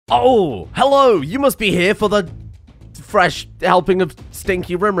Oh, hello! You must be here for the fresh helping of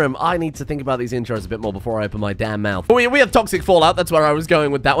stinky Rim. I need to think about these intros a bit more before I open my damn mouth. We have Toxic Fallout, that's where I was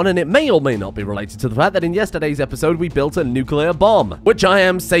going with that one, and it may or may not be related to the fact that in yesterday's episode we built a nuclear bomb, which I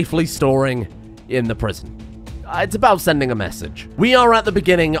am safely storing in the prison. It's about sending a message. We are at the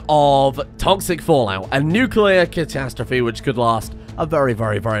beginning of Toxic Fallout, a nuclear catastrophe which could last a very,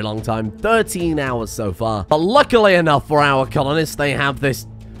 very, very long time. 13 hours so far. But luckily enough for our colonists, they have this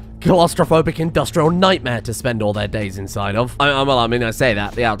claustrophobic industrial nightmare to spend all their days inside of. I mean, I say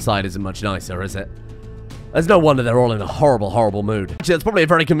that. The outside isn't much nicer, is it? There's no wonder they're all in a horrible, horrible mood. Actually, that's probably a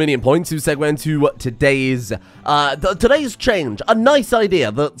very convenient point to segue into today's change. A nice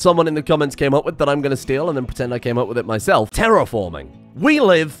idea that someone in the comments came up with that I'm going to steal and then pretend I came up with it myself. Terraforming. We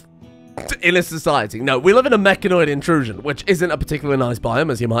live in a society. No, we live in a Mechanoid intrusion, which isn't a particularly nice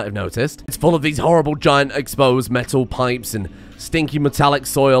biome, as you might have noticed. It's full of these horrible, giant, exposed metal pipes and stinky metallic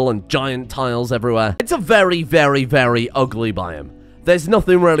soil and giant tiles everywhere. It's a very, very, very ugly biome. There's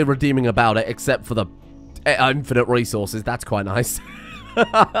nothing really redeeming about it except for the infinite resources. That's quite nice.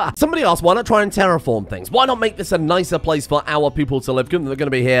 Somebody asked, why not try and terraform things? Why not make this a nicer place for our people to live? Given they're going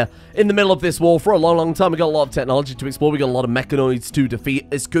to be here in the middle of this war for a long, long time. We got a lot of technology to explore. We got a lot of Mechanoids to defeat.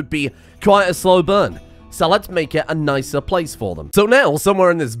 This could be quite a slow burn. So let's make it a nicer place for them. So now,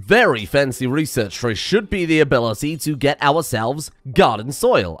 somewhere in this very fancy research tree should be the ability to get ourselves garden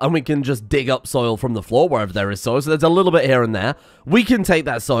soil. And we can just dig up soil from the floor wherever there is soil. So there's a little bit here and there. We can take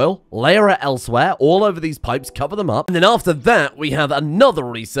that soil, layer it elsewhere, all over these pipes, cover them up. And then after that, we have another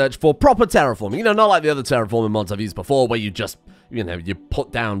research for proper terraforming. You know, not like the other terraforming mods I've used before, where you just, you know, you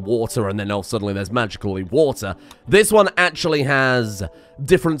put down water and then suddenly there's magically water. This one actually has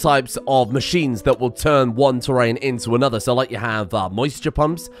different types of machines that will turn one terrain into another. So like you have moisture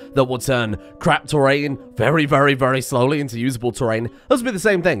pumps that will turn crap terrain very, very, very slowly into usable terrain. Those will be the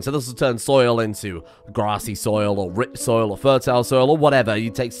same thing. So this will turn soil into grassy soil or rich soil or fertile soil or whatever.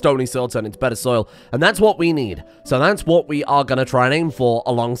 You take stony soil, turn it into better soil. And that's what we need. So that's what we are going to try and aim for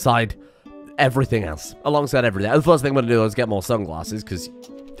alongside everything else. Alongside everything. The first thing I'm going to do is get more sunglasses, because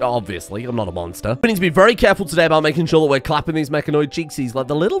obviously I'm not a monster. We need to be very careful today about making sure that we're clapping these Mechanoid cheeksies like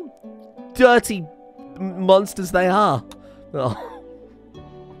the little dirty monsters they are. Oh.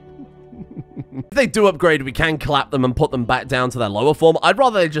 If they do upgrade, we can clap them and put them back down to their lower form. I'd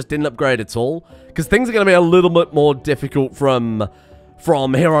rather they just didn't upgrade at all, because things are going to be a little bit more difficult from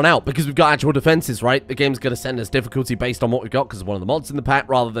here on out, because we've got actual defenses, right? The game's going to send us difficulty based on what we've got, because of one of the mods in the pack,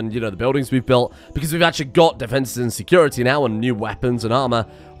 rather than, you know, the buildings we've built, because we've actually got defenses and security now, and new weapons and armor.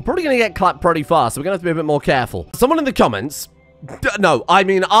 We're probably going to get clapped pretty fast, so we're going to have to be a bit more careful. Someone in the comments... No, I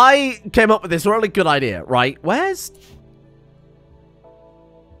mean, I came up with this really good idea, right? Where's...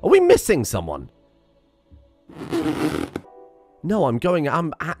 Are we missing someone? No,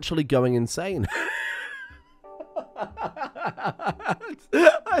 I'm actually going insane.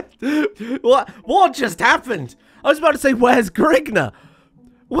 What just happened? I was about to say, where's Grigna?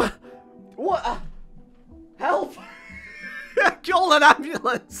 What? Help! Call an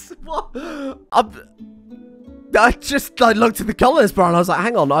ambulance! What? I looked at the colors bar and I was like,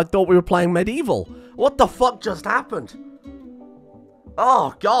 hang on, I thought we were playing medieval. What the fuck just happened?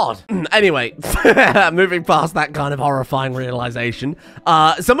 Oh, God. Anyway, moving past that kind of horrifying realization,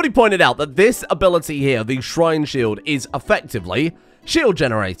 somebody pointed out that this ability here, the Shrine Shield, is effectively shield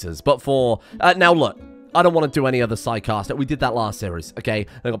generators. But for... now, look, I don't want to do any other sidecast. We did that last series, okay?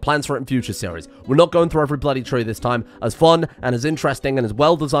 I've got plans for it in future series. We're not going through every bloody tree this time. As fun and as interesting and as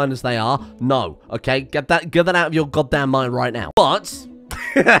well-designed as they are, no, okay? Get that out of your goddamn mind right now. But...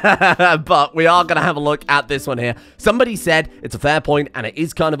 but we are going to have a look at this one here. Somebody said, it's a fair point, and it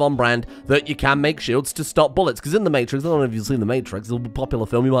is kind of on brand, that you can make shields to stop bullets. Because in The Matrix, I don't know if you've seen The Matrix, it's a popular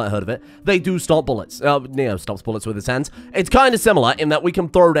film, you might have heard of it. They do stop bullets. Neo stops bullets with his hands. It's kind of similar in that we can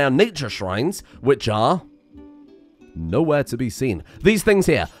throw down nature shrines, which are... nowhere to be seen. These things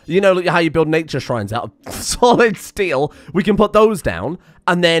here, you know how you build nature shrines out of solid steel? We can put those down,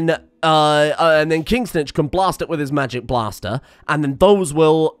 and then King Snitch can blast it with his magic blaster, and then those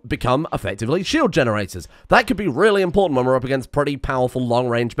will become, effectively, shield generators. That could be really important when we're up against pretty powerful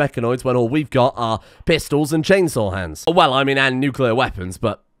long-range Mechanoids when all we've got are pistols and chainsaw hands. Well, I mean, and nuclear weapons,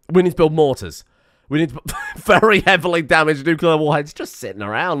 but we need to build mortars. We need to put very heavily damaged nuclear warheads just sitting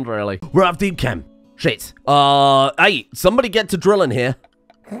around, really. We're out of deep chem. Shit. Hey, somebody get to drilling here.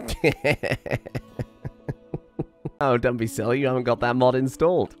 Oh, don't be silly. You haven't got that mod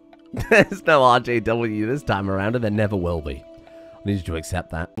installed. There's no RJW this time around, and there never will be. I need you to accept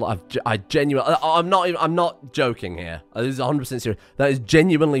that. I genuinely... I'm not joking here. This is 100% serious. That has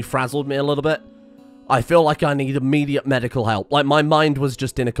genuinely frazzled me a little bit. I feel like I need immediate medical help. Like, my mind was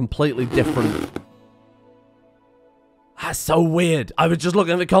just in a completely different... That's so weird. I was just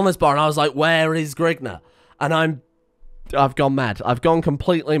looking at the comments bar and I was like, where is Grigna? And I've gone mad. I've gone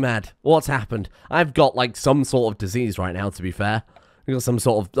completely mad. What's happened? I've got, like, some sort of disease right now, to be fair. I've got some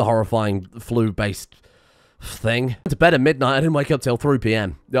sort of horrifying flu-based thing. To bed at midnight. I didn't wake up till 3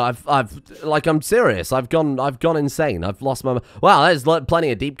 p.m. Like, I'm serious. I've gone insane. I've lost my... Wow, there's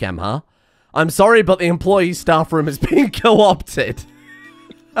plenty of deep chem, huh? I'm sorry, but the employee staff room is being co-opted.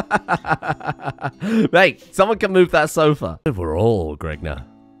 Mate, someone can move that sofa. What if we're all Grigna?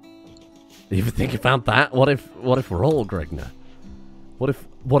 You think about that? What if we're all Grigna? What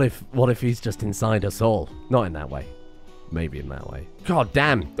if he's just inside us all? Not in that way. Maybe in that way. God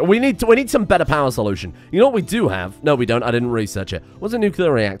damn. We need some better power solution. You know what we do have? No, we don't. I didn't research it. What's a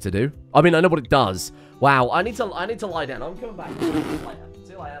nuclear reactor do? I mean, I know what it does. Wow, I need to lie down. I'm coming back. See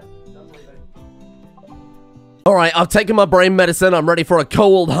you later. Alright, I've taken my brain medicine. I'm ready for a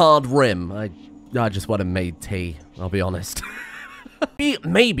cold, hard rim. I just went and made tea, I'll be honest.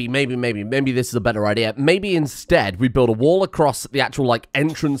 Maybe this is a better idea. Maybe instead we build a wall across the actual, like,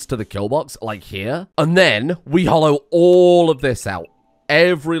 entrance to the kill box, like here. And then we hollow all of this out.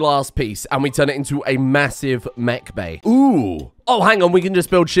 Every last piece. And we turn it into a massive mech bay. Ooh. Oh, hang on. We can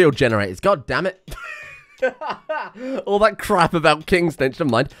just build shield generators. God damn it. All that crap about King's Stench. Never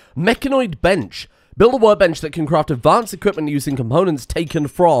mind. Mechanoid bench. Build a workbench that can craft advanced equipment using components taken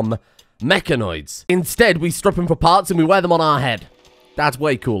from Mechanoids. Instead, we strip them for parts and we wear them on our head. That's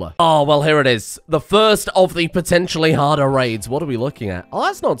way cooler. Oh, well, here it is. The first of the potentially harder raids. What are we looking at? Oh,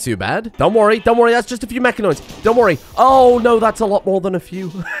 that's not too bad. Don't worry. That's just a few Mechanoids. Don't worry. Oh, no, that's a lot more than a few.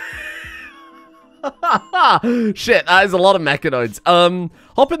 Shit, that is a lot of Mechanoids.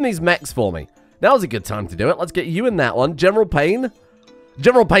 Hop in these mechs for me. Now's a good time to do it. Let's get you in that one. General Pain.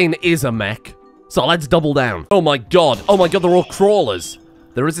 General Pain is a mech. So let's double down. Oh my god. Oh my god, they're all crawlers.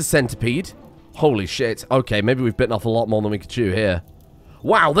 There is a centipede. Holy shit. Okay, maybe we've bitten off a lot more than we could chew here.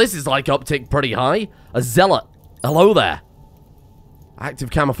 Wow, this is like uptick pretty high. A zealot. Hello there.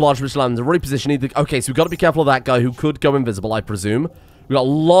 Active camouflage vigilant. Reposition either. Okay, so we've got to be careful of that guy who could go invisible, I presume. We've got a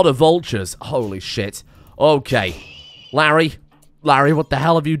lot of vultures. Holy shit. Okay. Larry, what the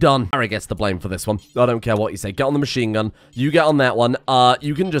hell have you done? Larry gets the blame for this one. I don't care what you say. Get on the machine gun. You get on that one.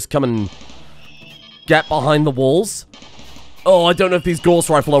 You can just come and get behind the walls. Oh, I don't know if these Gauss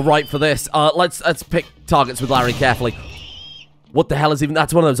rifle are right for this. Let's pick targets with Larry carefully. What the hell is even...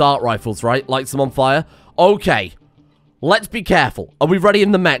 That's one of those art rifles, right? Lights them on fire. Okay. Let's be careful. Are we ready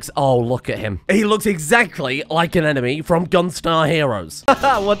in the mechs? Oh, look at him. He looks exactly like an enemy from Gunstar Heroes.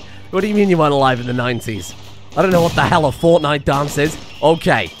 What do you mean you weren't alive in the 90s? I don't know what the hell a Fortnite dance is.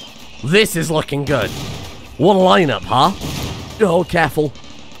 Okay. This is looking good. What a lineup, huh? Oh, careful.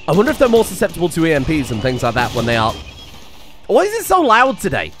 I wonder if they're more susceptible to EMPs and things like that when they are... Why is it so loud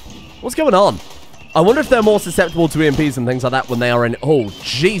today? What's going on? I wonder if they're more susceptible to EMPs and things like that when they are in... Oh,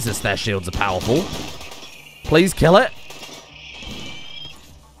 Jesus, their shields are powerful. Please kill it.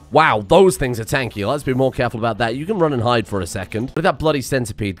 Wow, those things are tanky. Let's be more careful about that. You can run and hide for a second. Where did that bloody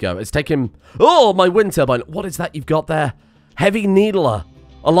centipede go? It's taking... Oh, my wind turbine. What is that you've got there? Heavy needler.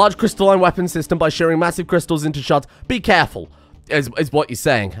 A large crystalline weapon system by shearing massive crystals into shards. Be careful, is what you're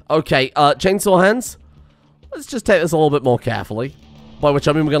saying. Okay, chainsaw hands. Let's just take this a little bit more carefully. By which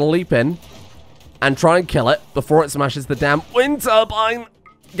I mean we're going to leap in and try and kill it before it smashes the damn wind turbine.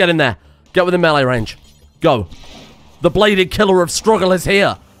 Get in there. Get within melee range. Go. The bladed killer of struggle is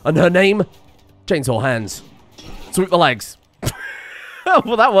here. And her name? Chainsaw Hands. Sweep the legs.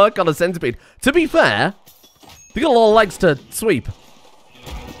 Will that work on a centipede? To be fair, they got a lot of legs to sweep.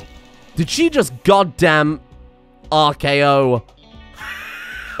 Did she just goddamn RKO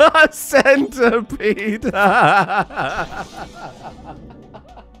a centipede?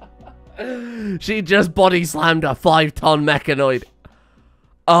 She just body slammed a 5-ton mechanoid.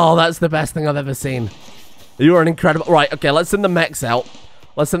 Oh, that's the best thing I've ever seen. You are an incredible... Right, okay, let's send the mechs out.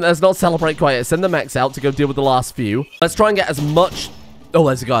 Let's not celebrate quite yet. Send the mechs out to go deal with the last few. Let's try and get as much... Oh,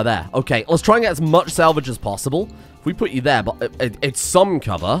 there's a guy there. Okay, let's try and get as much salvage as possible. If we put you there, but it's some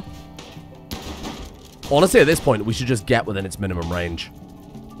cover. Honestly, at this point, we should just get within its minimum range.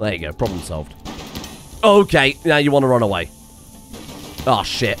 There you go, problem solved. Okay, now you want to run away. Oh,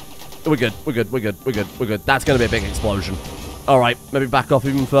 shit. We're good. That's going to be a big explosion. All right, maybe back off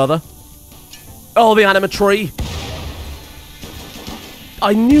even further. Oh, the animatree.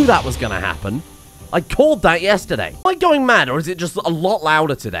 I knew that was going to happen. I called that yesterday. Am I going mad, or is it just a lot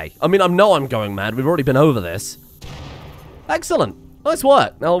louder today? I mean, I know I'm going mad. We've already been over this. Excellent. Nice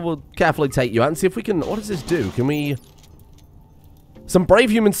work. Now we'll carefully take you out and see if we can... What does this do? Can we... Some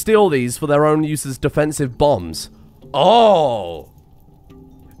brave humans steal these for their own use as defensive bombs. Oh.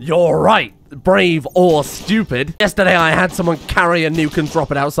 You're right. Brave or stupid. Yesterday I had someone carry a nuke and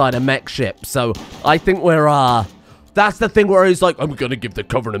drop it outside a mech ship. So I think we're, that's the thing where he's like, I'm gonna give the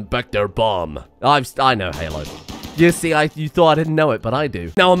Covenant back their bomb. I know Halo. You see, you thought I didn't know it, but I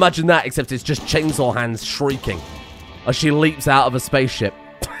do. Now imagine that, except it's just Chainsaw Hands shrieking as she leaps out of a spaceship.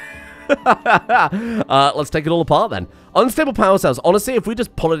 Let's take it all apart then. Unstable power cells. Honestly, if we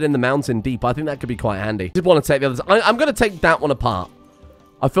just pull it in the mountain deep, I think that could be quite handy. Just want to take the others. I'm going to take that one apart.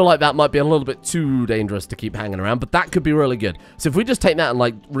 I feel like that might be a little bit too dangerous to keep hanging around, but that could be really good. So if we just take that and,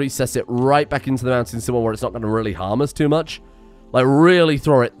 like, recess it right back into the mountain somewhere where it's not going to really harm us too much, like, really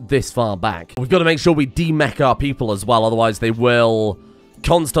throw it this far back. We've got to make sure we de-mech our people as well, otherwise they will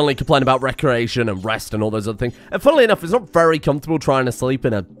constantly complain about recreation and rest and all those other things. And funnily enough, it's not very comfortable trying to sleep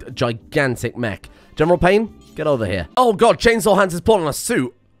in a gigantic mech. General Payne, get over here. Oh god, Chainsaw Hands is putting on a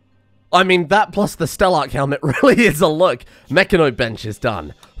suit. I mean, that plus the Stellark helmet really is a look. Mechanoid bench is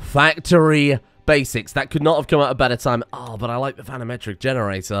done. Factory basics. That could not have come at a better time. Oh, but I like the Vanometric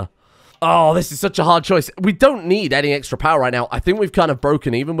generator. Oh, this is such a hard choice. We don't need any extra power right now. I think we've kind of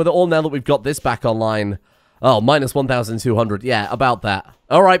broken even with it all now that we've got this back online. Oh, minus 1,200. Yeah, about that.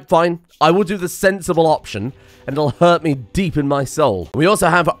 All right, fine. I will do the sensible option, and it'll hurt me deep in my soul. We also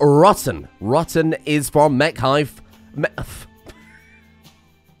have Rotten. Rotten is from Mechhive.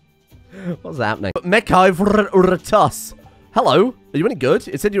 What's happening? Mechhive. Hello. Are you any good?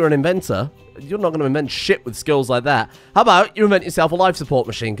 It said you were an inventor. You're not going to invent shit with skills like that. How about you invent yourself a life support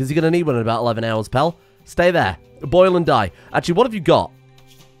machine, because you're going to need one in about 11 hours, pal. Stay there. Boil and die. Actually, what have you got?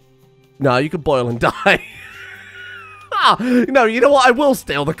 No, you could boil and die. No, you know what? I will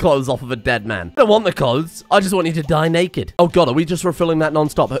steal the clothes off of a dead man. I don't want the clothes. I just want you to die naked. Oh, God, are we just refilling that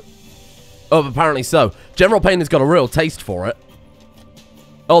non-stop? Oh, apparently so. General Payne has got a real taste for it.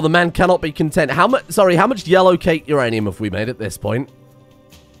 Oh, the man cannot be content. How much yellow cake uranium have we made at this point?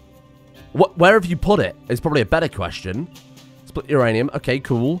 Where have you put it? Is probably a better question. Split uranium. Okay,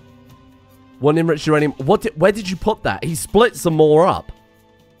 cool. One enriched uranium. Where did you put that? He split some more up.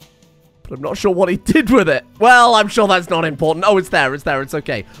 But I'm not sure what he did with it. Well, I'm sure that's not important. Oh, it's there. It's there. It's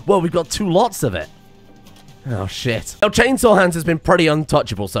okay. Well, we've got 2 lots of it. Oh, shit. Now, Chainsaw Hands has been pretty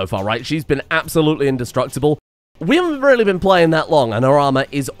untouchable so far, right? She's been absolutely indestructible. We haven't really been playing that long, and her armor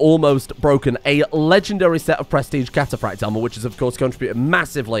is almost broken. A legendary set of prestige cataphract armor, which has, of course, contributed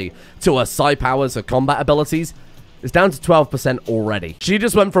massively to her psi powers, her combat abilities, is down to 12% already. She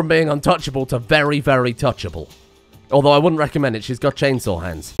just went from being untouchable to very, very touchable. Although I wouldn't recommend it. She's got Chainsaw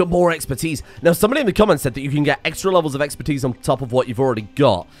Hands. Got more expertise. Now, somebody in the comments said that you can get extra levels of expertise on top of what you've already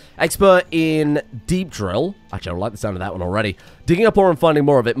got. Expert in deep drill. Actually, I like the sound of that one already. Digging up ore and finding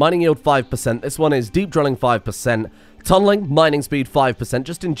more of it. Mining yield 5%. This one is deep drilling 5%. Tunneling, mining speed 5%,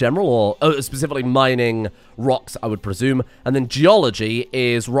 just in general, or specifically mining rocks, I would presume. And then geology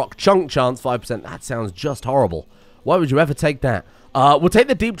is rock chunk chance 5%. That sounds just horrible. Why would you ever take that? We'll take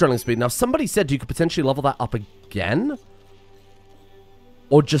the deep drilling speed. Now, somebody said you could potentially level that up again.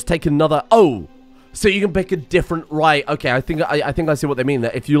 Or just take another... Oh! So you can pick a different... Right, okay, I think I see what they mean.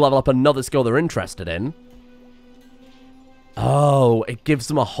 That if you level up another skill they're interested in... Oh, it gives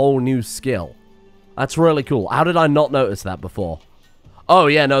them a whole new skill. That's really cool. How did I not notice that before? Oh,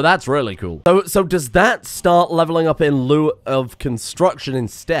 yeah, no, that's really cool. So does that start leveling up in lieu of construction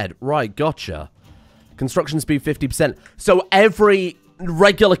instead? Right, gotcha. Construction speed 50%. So every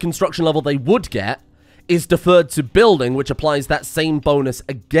regular construction level they would get is deferred to building, which applies that same bonus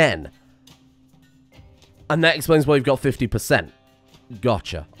again. And that explains why you've got 50%.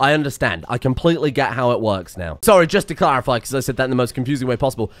 Gotcha. I understand. I completely get how it works now. Sorry, just to clarify, because I said that in the most confusing way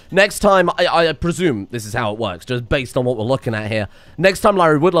possible. Next time, I presume this is how it works, just based on what we're looking at here. Next time,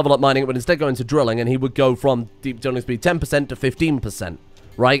 Larry would level up mining, but instead go into drilling, and he would go from deep drilling speed 10% to 15%.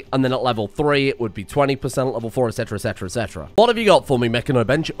 Right? And then at level 3, it would be 20%, at level 4, etc., etc., etc. What have you got for me, Mechanoid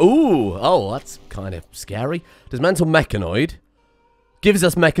bench? Ooh, oh, that's kind of scary. Dismantle Mechanoid. Gives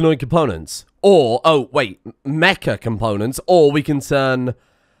us Mechanoid components. Or, oh, wait, Mecha components. Or we can turn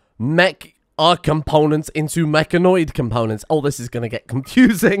Mech components into Mechanoid components. Oh, this is going to get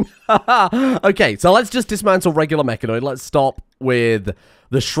confusing. Okay, so let's just dismantle regular Mechanoid. Let's stop with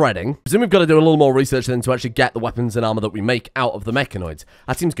the shredding. I presume we've got to do a little more research then to actually get the weapons and armor that we make out of the Mechanoids.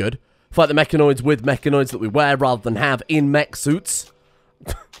 That seems good. Fight the Mechanoids with Mechanoids that we wear rather than have in mech suits.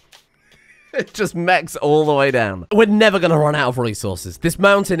 It just mechs all the way down. We're never going to run out of resources. This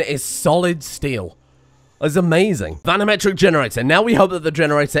mountain is solid steel. It's amazing. Vanometric generator. Now we hope that the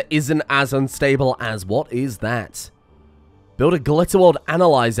generator isn't as unstable as... What is that? Build a Glitterworld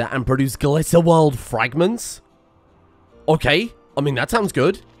analyzer and produce Glitterworld fragments? Okay. I mean, that sounds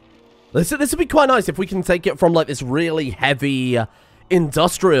good. This would be quite nice if we can take it from, like, this really heavy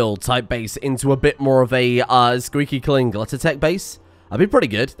industrial type base into a bit more of a squeaky clean glitter tech base. That'd be pretty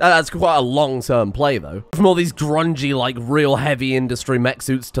good. That's quite a long-term play, though. From all these grungy, like, real heavy industry mech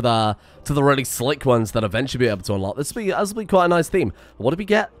suits to the really slick ones that eventually be able to unlock. This will be quite a nice theme. What did we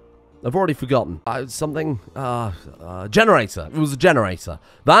get? I've already forgotten. Generator. It was a generator.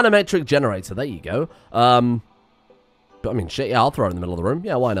 The Volumetric generator. There you go. But I mean, shit, yeah, I'll throw it in the middle of the room.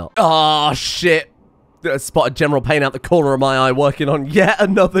 Yeah, why not? Oh, shit. I spotted General Payne out the corner of my eye working on yet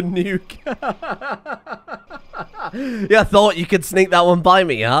another nuke. Yeah, I thought you could sneak that one by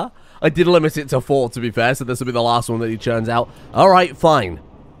me, huh? I did limit it to 4, to be fair, so this will be the last one that he churns out. Alright, fine.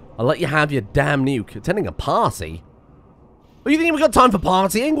 I'll let you have your damn nuke. Attending a party? What, you think we've got time for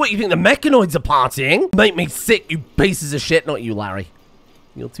partying? What, you think the Mechanoids are partying? Make me sick, you pieces of shit. Not you, Larry.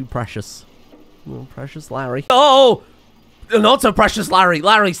 You're too precious. Oh, precious Larry. Oh! Not so precious, Larry.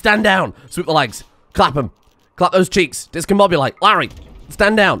 Larry, stand down. Sweep the legs. Clap them. Clap those cheeks. Discombobulate. Larry,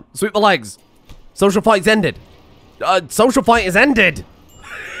 stand down. Sweep the legs. Social fight's ended. Social fight is ended.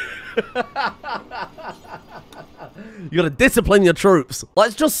 You gotta discipline your troops.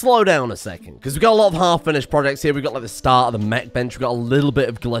 Let's just slow down a second, because we've got a lot of half-finished projects here. We've got like the start of the mech bench. We've got a little bit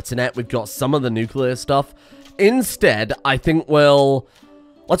of glitternet. We've got some of the nuclear stuff. Instead, I think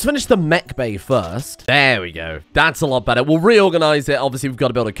let's finish the mech bay first. There we go. That's a lot better. We'll reorganize it. Obviously, we've got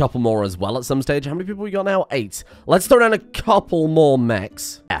to build a couple more as well at some stage. How many people we got now? 8. Let's throw down a couple more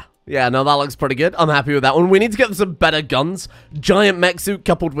mechs. Yeah, no, that looks pretty good. I'm happy with that one. We need to get some better guns. Giant mech suit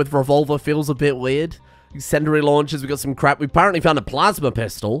coupled with revolver feels a bit weird. Incendiary launchers, we got some crap. We apparently found a plasma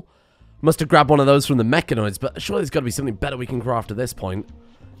pistol. Must have grabbed one of those from the Mechanoids, but surely there's got to be something better we can craft at this point.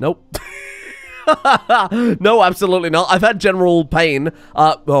 Nope. No, absolutely not. I've had General Payne.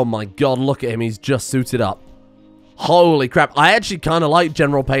 Oh my god, look at him. He's just suited up. Holy crap. I actually kind of like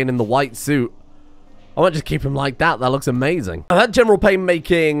General Payne in the white suit. I might just keep him like that. That looks amazing. I've had General Payne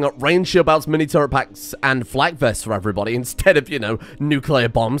making range shield belts, mini turret packs, and flak vests for everybody instead of, you know, nuclear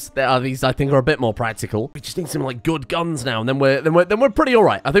bombs. These, I think, are a bit more practical. We just need some, like, good guns now, and then we're pretty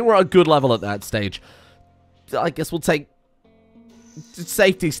alright. I think we're at a good level at that stage. I guess we'll take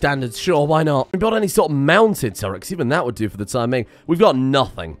safety standards, sure, why not? We built any sort of mounted turrets, even that would do for the time being. We've got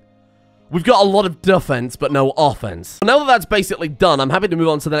nothing. We've got a lot of defense, but no offense. Now that that's basically done, I'm happy to move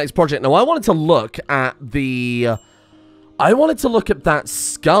on to the next project. Now, I wanted to look at that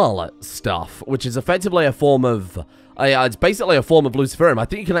Scarlet stuff, which is effectively a form of... it's basically a form of Luciferium. I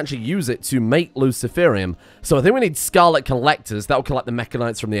think you can actually use it to make Luciferium. So I think we need Scarlet collectors. That will collect the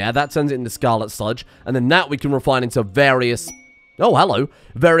Mechanites from the air. That turns it into Scarlet sludge. And then that we can refine into various... Oh, hello.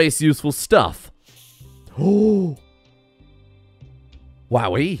 Various useful stuff. Oh.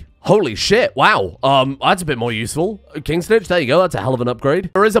 Wowie. Holy shit. Wow. That's a bit more useful. King Snitch, there you go. That's a hell of an upgrade.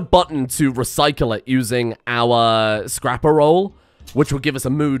 There is a button to recycle it using our scrapper roll, which will give us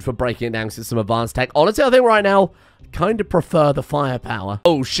a mood for breaking it down to some advanced tech. Honestly, I think right now, kind of prefer the firepower.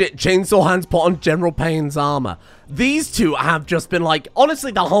 Oh shit, chainsaw hands put on General Payne's armor. These two have just been like,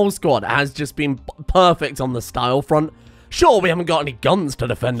 honestly, the whole squad has just been perfect on the style front. Sure, we haven't got any guns to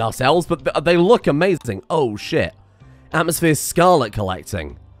defend ourselves, but they look amazing. Oh shit. Atmosphere Scarlet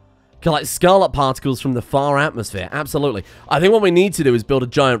collecting. Collect Scarlet particles from the far atmosphere. Absolutely. I think what we need to do is build a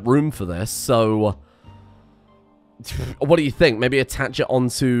giant room for this, so... What do you think? Maybe attach it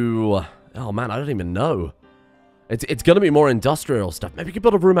onto... Oh man, I don't even know. It's going to be more industrial stuff. Maybe we could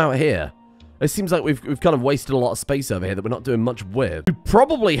build a room out here. It seems like we've kind of wasted a lot of space over here that we're not doing much with. We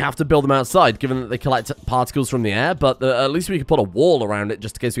probably have to build them outside, given that they collect particles from the air, but at least we could put a wall around it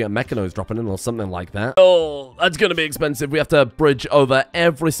just in case we get Mechanoids dropping in or something like that. Oh, that's going to be expensive. We have to bridge over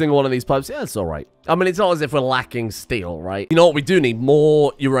every single one of these pipes. Yeah, it's all right. I mean, it's not as if we're lacking steel, right? You know what we do need?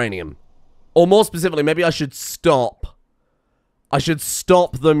 More uranium. Or more specifically, maybe I should stop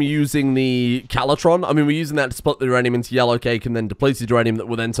them using the Calitron. I mean, we're using that to split the uranium into yellow cake and then depleted uranium that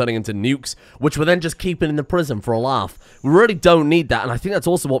we're then turning into nukes, which we're then just keeping in the prison for a laugh. We really don't need that, and I think that's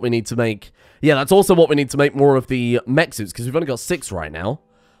also what we need to make. Yeah, that's also what we need to make more of the mech suits, because we've only got 6 right now.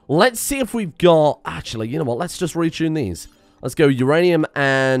 Let's see if we've got... Actually, you know what? Let's just retune these. Let's go uranium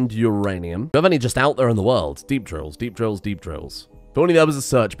and uranium. Do we have any just out there in the world? Deep drills, deep drills, deep drills. If only there was a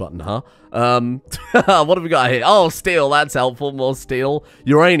search button, huh? What have we got here? Oh, steel, that's helpful. More steel.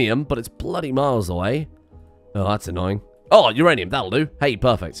 Uranium, but it's bloody miles away. Oh, that's annoying. Oh, uranium, that'll do. Hey,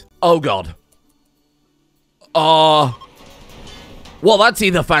 perfect. Oh, God. Well, that's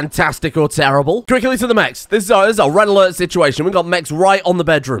either fantastic or terrible. Quickly to the mechs. This is a red alert situation. We've got mechs right on the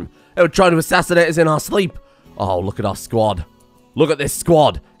bedroom. They were trying to assassinate us in our sleep. Oh, look at our squad. Look at this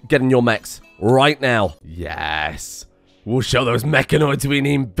squad. Get in your mechs right now. Yes. We'll show those mechanoids we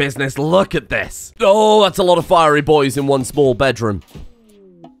mean business. Look at this. Oh, that's a lot of fiery boys in one small bedroom.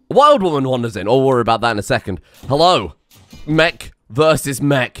 A wild woman wanders in. I'll worry about that in a second. Hello. Mech versus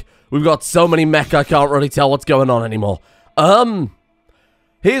mech. We've got so many mech, I can't really tell what's going on anymore.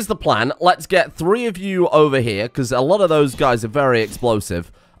 Here's the plan. Let's get 3 of you over here, because a lot of those guys are very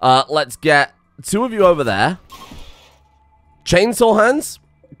explosive. Let's get 2 of you over there. Chainsaw hands,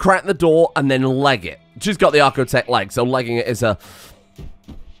 crack the door, and then leg it. She's got the Archotech leg, so legging it is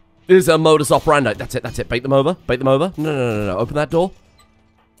a modus operandi. That's it, that's it. Bait them over. Bait them over. No. Open that door.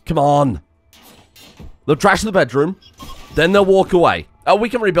 Come on. They'll trash the bedroom. Then they'll walk away. Oh, we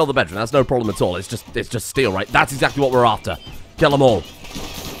can rebuild the bedroom. That's no problem at all. It's just steel, right? That's exactly what we're after. Kill them all.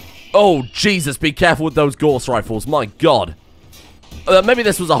 Oh, Jesus. Be careful with those Gauss rifles. My God. Maybe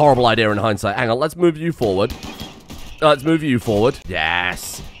this was a horrible idea in hindsight. Hang on. Let's move you forward. Let's move you forward.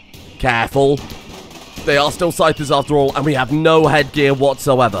 Yes. Careful. They are still scythers after all, and we have no headgear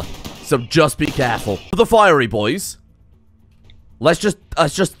whatsoever. So just be careful. For the fiery boys, let's just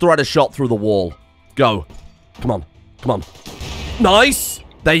thread a shot through the wall. Go. Come on. Come on. Nice.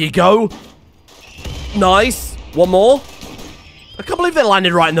 There you go. Nice. One more. I can't believe they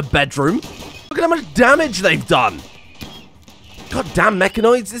landed right in the bedroom. Look at how much damage they've done. God damn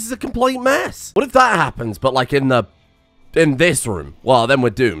mechanoids, this is a complete mess. What if that happens, but like in this room? Well, then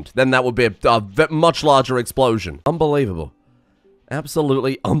we're doomed. Then that would be a much larger explosion. Unbelievable.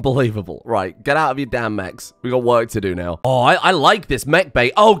 Absolutely unbelievable. Right, get out of your damn mechs. We got work to do now. Oh, I like this mech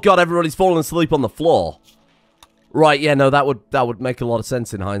bait. Oh God, everybody's falling asleep on the floor. Right, yeah, no, that would make a lot of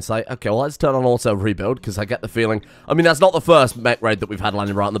sense in hindsight. Okay, well, let's turn on auto rebuild, because I get the feeling... I mean, that's not the first mech raid that we've had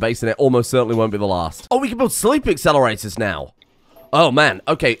landing right in the base, and it almost certainly won't be the last. Oh, we can build sleep accelerators now. Oh, man.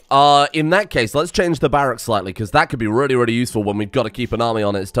 Okay, in that case, let's change the barracks slightly, because that could be really, really useful when we've got to keep an army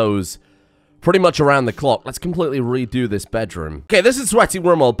on its toes pretty much around the clock. Let's completely redo this bedroom. Okay, this is Sweaty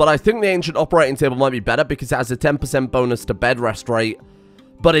Rimworld, but I think the ancient operating table might be better, because it has a 10% bonus to bed rest rate,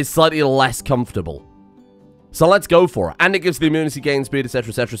 but it's slightly less comfortable. So let's go for it. And it gives the immunity gain, speed, etc,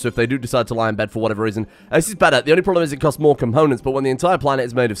 etc. So if they do decide to lie in bed for whatever reason, this is better. The only problem is it costs more components, but when the entire planet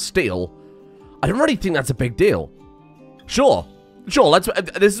is made of steel, I don't really think that's a big deal. Sure, let's...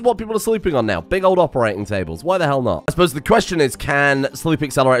 this is what people are sleeping on now. Big old operating tables. Why the hell not? I suppose the question is, can sleep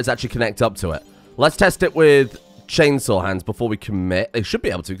accelerators actually connect up to it? Let's test it with chainsaw hands before we commit. They should be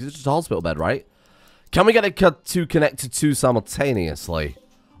able to, because it's just a hospital bed, right? Can we get it to connect to 2 simultaneously?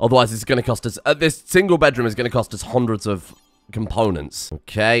 Otherwise, it's going to cost us... this single bedroom is going to cost us hundreds of components.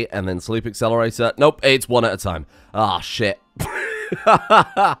 Okay, and then sleep accelerator. Nope, it's 1 at a time. Ah, shit.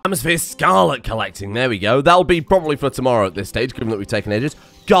 Atmosphere Scarlet collecting. There we go. That'll be probably for tomorrow at this stage, given that we've taken ages.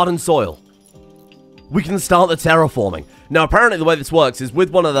 Garden soil. We can start the terraforming. Now, apparently the way this works is with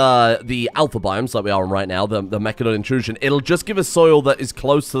one of the alpha biomes, like we are on right now, the Mechanoid intrusion, it'll just give us soil that is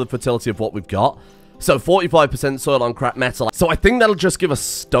close to the fertility of what we've got. So 45% soil on crap metal. So I think that'll just give us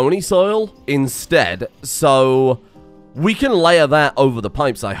stony soil instead. So we can layer that over the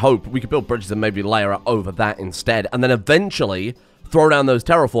pipes, I hope. We could build bridges and maybe layer it over that instead. And then eventually throw down those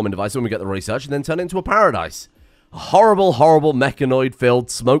terraforming devices when we get the research and then turn it into a paradise. A horrible, horrible mechanoid-filled,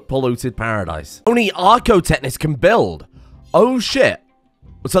 smoke-polluted paradise. Only Archotechnics can build. Oh, shit.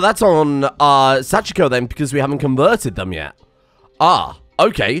 So that's on Sachiko then, because we haven't converted them yet. Ah.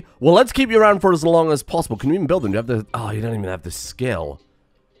 Okay, well, let's keep you around for as long as possible. Can you even build them? Do you have the... Oh, you don't even have the skill.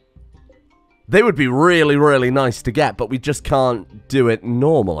 They would be really, really nice to get, but we just can't do it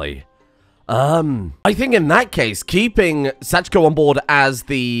normally. I think in that case, keeping Sachiko on board as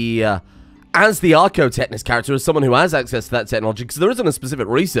the Archotechnics character, as someone who has access to that technology, because there isn't a specific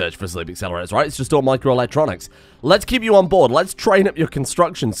research for sleep accelerators, right? It's just all microelectronics. Let's keep you on board. Let's train up your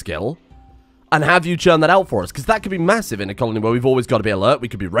construction skill. And have you churn that out for us, because that could be massive in a colony where we've always got to be alert. We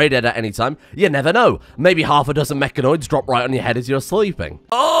could be raided at any time. You never know. Maybe half a dozen mechanoids drop right on your head as you're sleeping.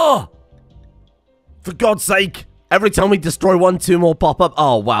 Oh! For God's sake. Every time we destroy 1, 2 more pop up.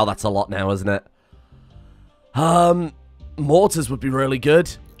 Oh, wow, that's a lot now, isn't it? Mortars would be really good.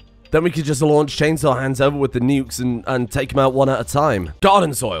 Then we could just launch chainsaw hands over with the nukes and take them out 1 at a time.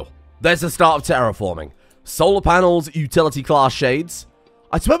 Garden soil. There's the start of terraforming. Solar panels, utility class shades.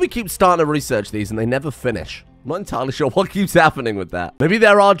 I swear we keep starting to research these and they never finish. I'm not entirely sure what keeps happening with that. Maybe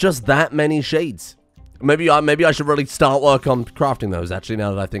there are just that many shades. Maybe I should really start work on crafting those, actually,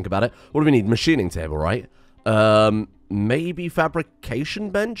 now that I think about it. What do we need? Machining table, right? Maybe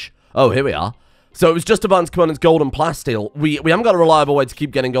fabrication bench? Oh, here we are. So it was just advanced components, gold and plasteel. We haven't got a reliable way to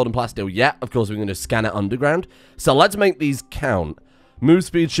keep getting gold and plasteel yet. Of course, we're going to scan it underground. So let's make these count. Move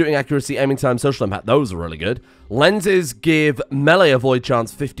speed, shooting accuracy, aiming time, social impact. Those are really good. Lenses give melee avoid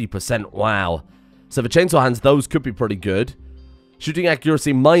chance 50%. Wow. So for chainsaw hands, those could be pretty good. Shooting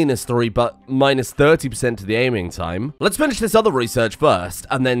accuracy -3, but -30% to the aiming time. Let's finish this other research first,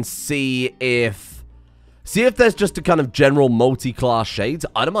 and then see if there's just a kind of general multi-class shades.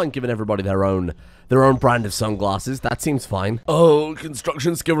 I don't mind giving everybody their own brand of sunglasses. That seems fine. Oh,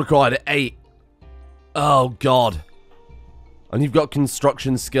 construction skill required 8. Oh, God. And you've got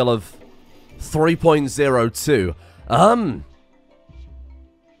construction skill of 3.02.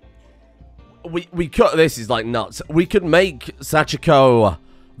 We could, this is like nuts. We could make Sachiko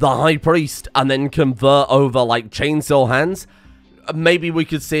the High Priest and then convert over like chainsaw hands. Maybe we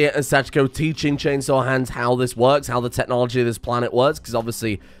could see it as Sachiko teaching chainsaw hands how this works, how the technology of this planet works, because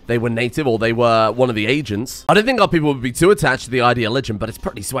obviously they were native or they were one of the agents. I don't think our people would be too attached to the idea of Legion, but it's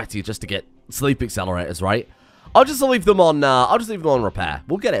pretty sweaty just to get sleep accelerators, right? I'll just leave them on, repair.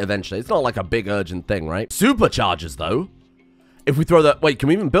 We'll get it eventually. It's not like a big urgent thing, right? Superchargers, though. If we throw that... Wait, can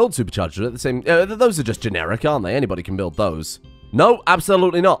we even build superchargers at the same... those are just generic, aren't they? Anybody can build those. No,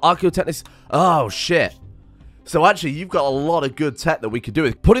 absolutely not. Archaeotechnics... Oh, shit. So actually, you've got a lot of good tech that we could do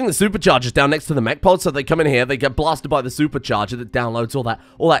with putting the superchargers down next to the mech pod, so they come in here, they get blasted by the supercharger that downloads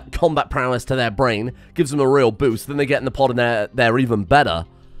all that combat prowess to their brain, gives them a real boost, then they get in the pod and they're even better.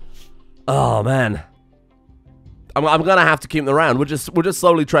 Oh, man. I'm gonna have to keep them around. We'll just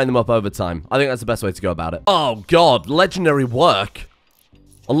slowly train them up over time. I think that's the best way to go about it. Oh, God. Legendary work.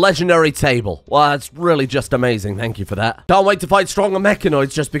 A legendary table. Well, that's really just amazing. Thank you for that. Can't wait to fight stronger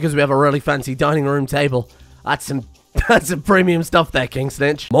mechanoids just because we have a really fancy dining room table. That's some premium stuff there, King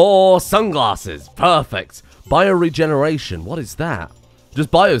Snitch. More sunglasses. Perfect. Bioregeneration. What is that?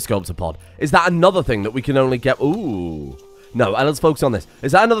 Just biosculptor pod. Is that another thing that we can only get? Ooh. No, and let's focus on this.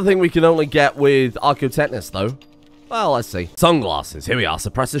 Is that another thing we can only get with Archaeotechnics, though? Well, let's see. Sunglasses. Here we are.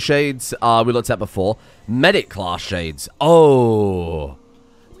 Suppressor shades. We looked at before. Medic class shades. Oh.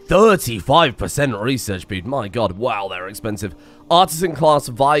 35% research speed. My God. Wow, they're expensive. Artisan class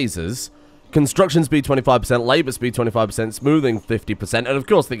visors. Construction speed 25%. Labor speed 25%. Smoothing 50%. And of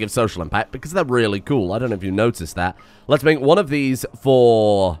course, they give social impact because they're really cool. I don't know if you noticed that. Let's make one of these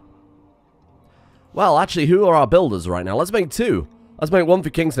for... Well, actually, who are our builders right now? Let's make 2. Let's make one for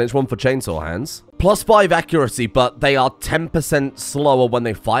King Snitch, one for Chainsaw Hands. +5 accuracy, but they are 10% slower when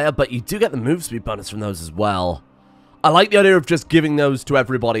they fire, but you do get the move speed bonus from those as well. I like the idea of just giving those to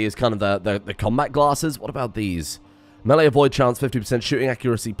everybody as kind of the combat glasses. What about these? Melee avoid chance, 50%, shooting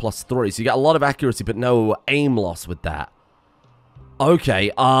accuracy +3. So you get a lot of accuracy, but no aim loss with that. Okay,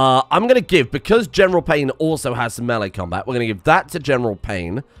 I'm going to give, because General Pain also has some melee combat, we're going to give that to General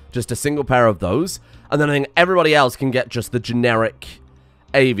Pain, just a single pair of those, and then I think everybody else can get just the generic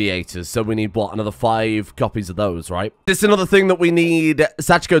aviators, so we need, what, another 5 copies of those, right? This is another thing that we need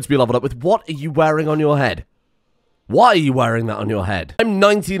Sachiko to be leveled up with. What are you wearing on your head? Why are you wearing that on your head? I'm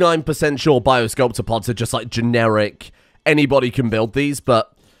 99% sure Biosculptor pods are just like generic, anybody can build these,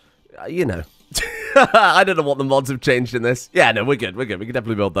 but, you know... I don't know what the mods have changed in this. Yeah, no, we're good. We can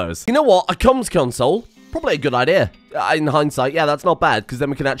definitely build those. You know what? A comms console. Probably a good idea. In hindsight, yeah, that's not bad, because then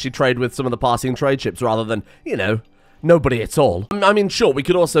we can actually trade with some of the passing trade ships rather than, you know, nobody at all. I mean, sure, we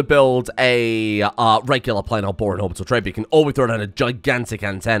could also build a regular planar boring orbital trade beacon, or we throw down a gigantic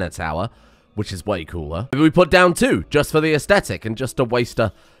antenna tower, which is way cooler. Maybe we put down 2, just for the aesthetic, and just to waste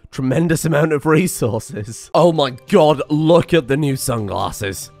a tremendous amount of resources. Oh my God, look at the new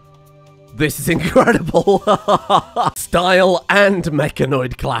sunglasses. This is incredible. Style and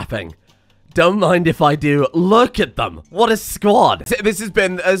mechanoid clapping. Don't mind if I do. Look at them. What a squad. This has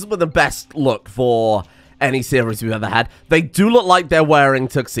been the best look for any series we've ever had. They do look like they're wearing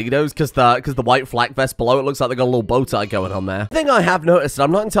tuxedos because the white flak vest below it looks like they got a little bow tie going on there. The thing I have noticed, and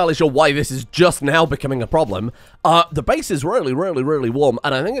I'm not entirely sure why this is just now becoming a problem, the base is really, really, really warm,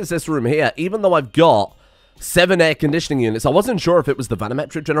 and I think it's this room here, even though I've got 7 air conditioning units. I wasn't sure if it was the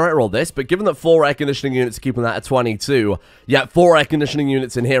vanometric generator or this, but given that 4 air conditioning units are keeping that at 22, yeah, 4 air conditioning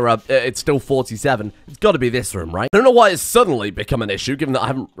units in here, it's still 47. It's got to be this room, right? I don't know why it's suddenly become an issue, given that I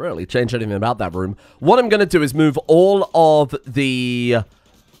haven't really changed anything about that room. What I'm going to do is move all of the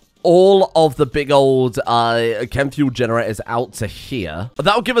big old chem fuel generators out to here. But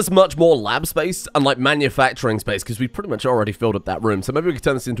that'll give us much more lab space and like manufacturing space because we pretty much already filled up that room. So maybe we could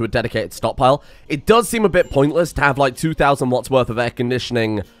turn this into a dedicated stockpile. It does seem a bit pointless to have like 2,000 watts worth of air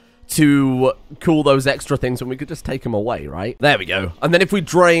conditioning to cool those extra things when we could just take them away, right? There we go. And then if we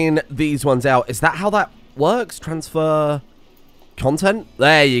drain these ones out, is that how that works? Transfer content?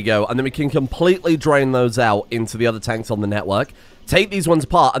 There you go. And then we can completely drain those out into the other tanks on the network. Take these ones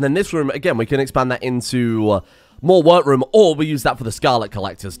apart, and then this room, again, we can expand that into more workroom, or we use that for the Scarlet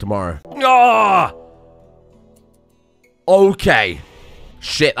Collectors tomorrow. Ah! Okay.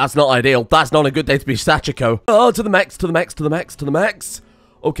 Shit, that's not ideal. That's not a good day to be Sachiko. Oh, to the mechs, to the mechs, to the mechs, to the mechs.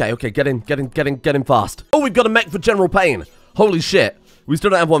 Okay, okay, get in fast. Oh, we've got a mech for general pain. Holy shit. We still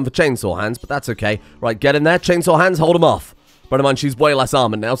don't have one for chainsaw hands, but that's okay. Right, get in there. Chainsaw hands, hold them off. Bear in mind, she's way less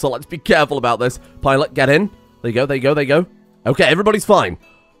armored now, so let's be careful about this. Pilot, get in. There you go, there you go, there you go. Okay, everybody's fine.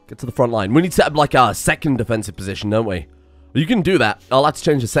 Get to the front line. We need to set up like our second defensive position, don't we? You can do that. I'll have to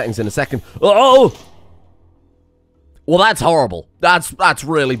change the settings in a second. Oh! Well, that's horrible. That's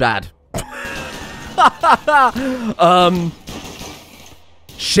really bad.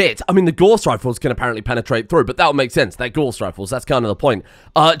 Shit. I mean, the Ghost Rifles can apparently penetrate through, but that would make sense. They're Ghost Rifles. That's kind of the point.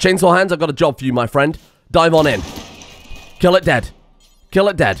 Chainsaw hands, I've got a job for you, my friend. Dive on in. Kill it dead. Kill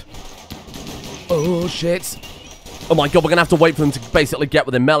it dead. Oh, shit. Oh, my God. We're going to have to wait for them to basically get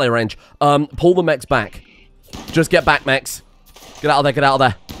within melee range. Pull the mechs back. Just get back, mechs. Get out of there. Get out of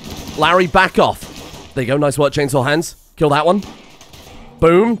there. Larry, back off. There you go. Nice work, chainsaw hands. Kill that one.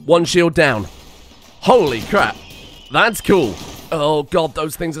 Boom. One shield down. Holy crap. That's cool. Oh, God.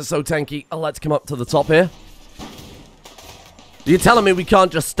 Those things are so tanky. Oh, let's come up to the top here. You're telling me we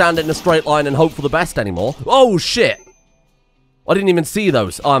can't just stand in a straight line and hope for the best anymore? Oh, shit. I didn't even see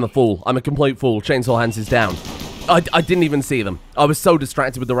those. Oh, I'm a fool. I'm a complete fool. Chainsaw hands is down. I didn't even see them. I was so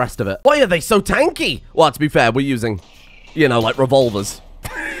distracted with the rest of it. Why are they so tanky? Well, to be fair, we're using, you know, like revolvers.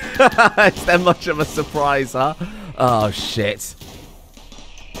 Is that much of a surprise, huh? Oh, shit.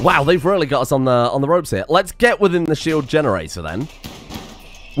 Wow, they've really got us on the ropes here. Let's get within the shield generator, then.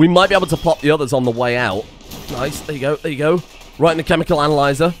 We might be able to pop the others on the way out. Nice. There you go. There you go. Right in the chemical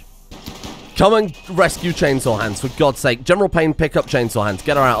analyzer. Come and rescue chainsaw hands, for God's sake. General Pain, pick up chainsaw hands.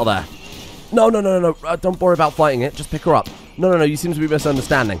 Get her out of there. No, no, no, no, no. Don't worry about fighting it. Just pick her up. No, no, no. You seem to be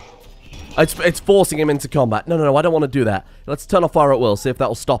misunderstanding. It's forcing him into combat. No, no, no. I don't want to do that. Let's turn off fire at will. See if that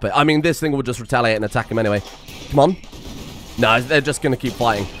will stop it. I mean, this thing will just retaliate and attack him anyway. Come on. No, they're just going to keep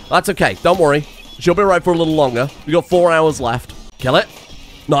fighting. That's okay. Don't worry. She'll be right for a little longer. We got 4 hours left. Kill it.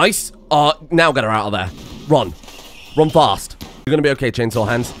 Nice. Now get her out of there. Run. Run fast. You're going to be okay, chainsaw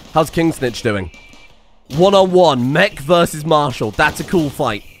hands. How's King Snitch doing? 1-on-1. Mech versus Marshall. That's a cool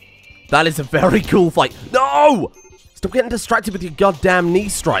fight. That is a very cool fight. No! Stop getting distracted with your goddamn knee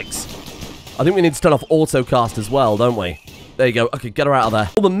strikes. I think we need to turn off autocast as well, don't we? There you go. Okay, get her out of there.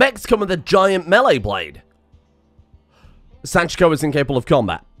 Well, the mechs come with a giant melee blade. Sanchiko is incapable of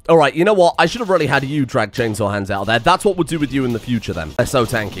combat. Alright, you know what? I should have really had you drag chainsaw hands out of there. That's what we'll do with you in the future, then. They're so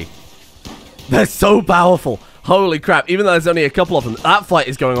tanky. They're so powerful. Holy crap. Even though there's only a couple of them, that fight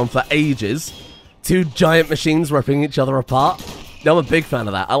is going on for ages. 2 giant machines ripping each other apart. I'm a big fan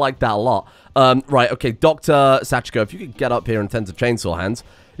of that. I like that a lot. Right, okay, Dr. Sachiko, if you could get up here and tend to chainsaw hands.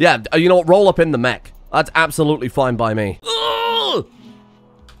 Yeah, you know what? Roll up in the mech. That's absolutely fine by me.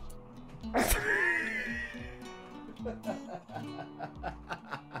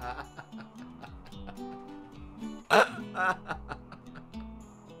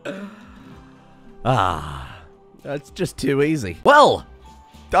 That's just too easy. Well,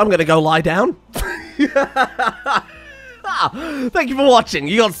 I'm gonna go lie down. Thank you for watching.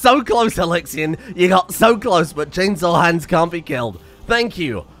 You got so close, Helixien. You got so close, but chainsaw hands can't be killed. Thank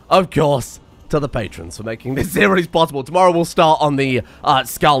you, of course, to the patrons for making this series possible. Tomorrow we'll start on the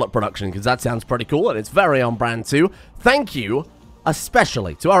Scarlet production, because that sounds pretty cool, and it's very on brand too. Thank you,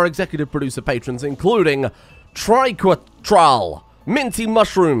 especially to our executive producer patrons, including Triquatral, Minty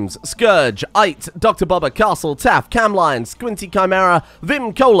Mushrooms, Scourge, Ite, Dr. Bubba, Castle, Taff, Camline, Squinty Chimera,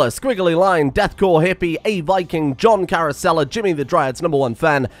 Vim Cola, Squiggly Line, Deathcore Hippie, A Viking, John Caracella, Jimmy the Dryad's #1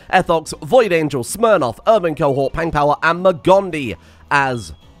 fan, Ethox, Void Angel, Smirnoff, Urban Cohort, Pang Power, and Magondi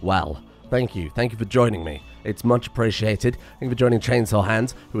as well. Thank you. Thank you for joining me. It's much appreciated. Thank you for joining Chainsaw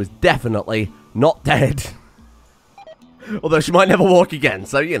Hands, who is definitely not dead. Although she might never walk again,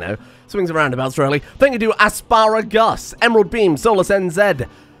 so, you know, swings and roundabouts, really. Thank you to Asparagus, Emerald Beam, Solus NZ,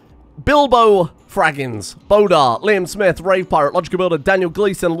 Bilbo Fraggins, Bodar, Liam Smith, Rave Pirate, Logical Builder, Daniel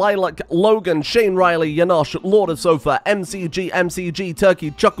Gleason, Lilac, Logan, Shane Riley, Yanosh, Lord of Sofa, MCG,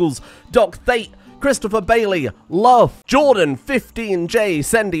 Turkey, Chuckles, Doc Thate, Christopher Bailey, Love, Jordan, 15J,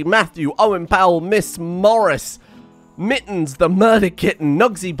 Sendy, Matthew, Owen Powell, Miss Morris, Mittens, the Murder Kitten,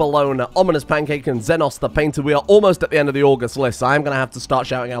 Nugsy Bologna, Ominous Pancake, and Xenos the Painter. We are almost at the end of the August list, so I'm going to have to start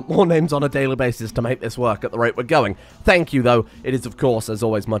shouting out more names on a daily basis to make this work at the rate we're going. Thank you, though. It is, of course, as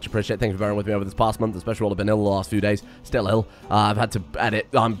always, much appreciated. Thank you for bearing with me over this past month, especially while I've been ill the last few days. Still ill. I've had to edit,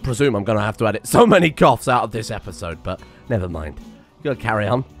 I presume I'm going to have to edit so many coughs out of this episode, but never mind. You got to carry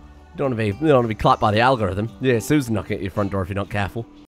on. You don't want to be clapped by the algorithm. Yeah, Susan knocking at your front door if you're not careful.